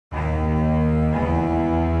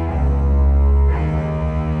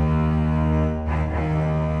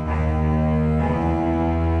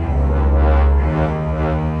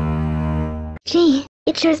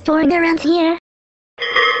creatures born around here.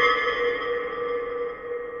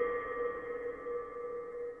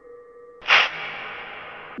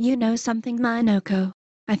 You know something, Minoko?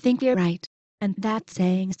 I think you're right. And that's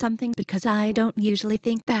saying something because I don't usually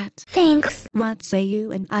think that. Thanks. What say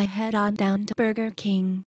you and I head on down to Burger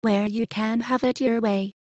King, where you can have it your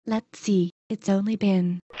way? Let's see, it's only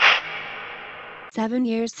been 7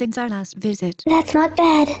 years since our last visit. That's not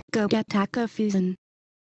bad. Go get Taco Fusion.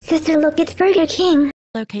 Sister, look, it's Burger King.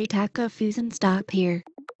 Okay, Taco Fusion, stop here.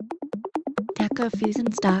 Taco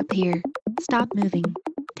Fusion, stop here. Stop moving.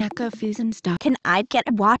 Taco Fusion, stop. Can I get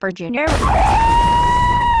a Whopper Jr.?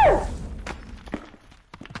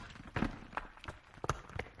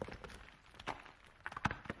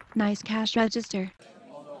 Nice cash register.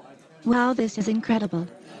 Wow, this is incredible.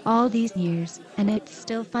 All these years, and it's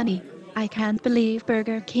still funny. I can't believe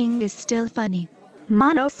Burger King is still funny.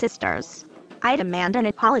 Mono sisters. I demand an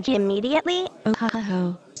apology immediately. Oh ha ha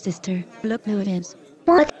ho, sister, look who it is.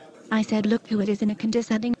 What? I said look who it is in a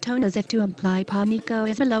condescending tone as if to imply Pamiko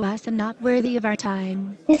is below us and not worthy of our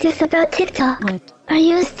time. Is this about TikTok? What? Are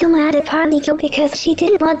you still mad at Parniko because she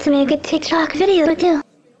didn't want to make a TikTok video too?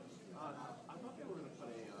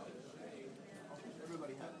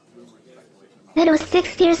 That was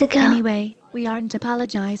 6 years ago. Anyway, we aren't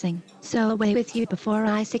apologizing, so away with you before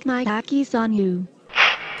I sick my khakis on you.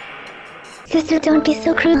 Sister, don't be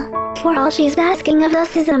so cruel. For all she's asking of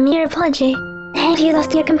us is a mere apology. Have you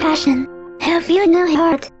lost your compassion? Have you no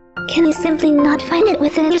heart? Can you simply not find it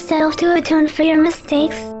within yourself to atone for your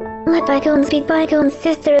mistakes? Let bygones be bygones,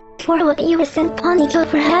 sister. For what you were sent Poniko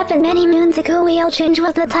for happened many moons ago, we all change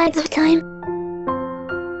with the tides of time.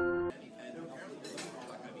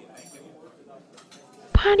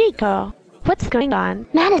 Paniko, what's going on?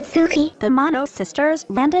 Manatsuki, The Mono sisters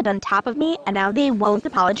landed on top of me and now they won't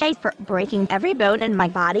apologize for breaking every bone in my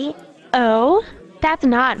body. Oh, that's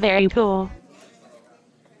not very cool.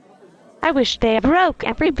 I wish they broke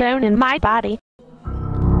every bone in my body.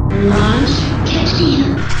 Launch,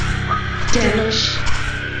 Cashew, Doge.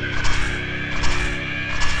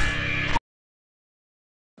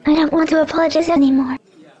 I don't want to apologize anymore.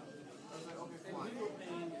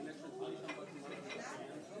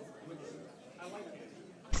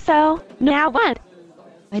 So, now what?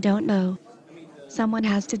 I don't know. Someone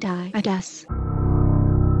has to die, I guess.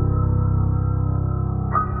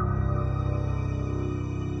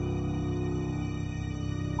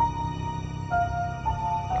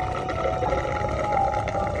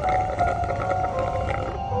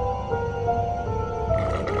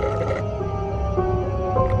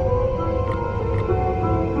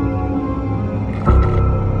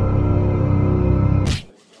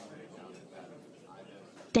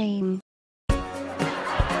 Dang.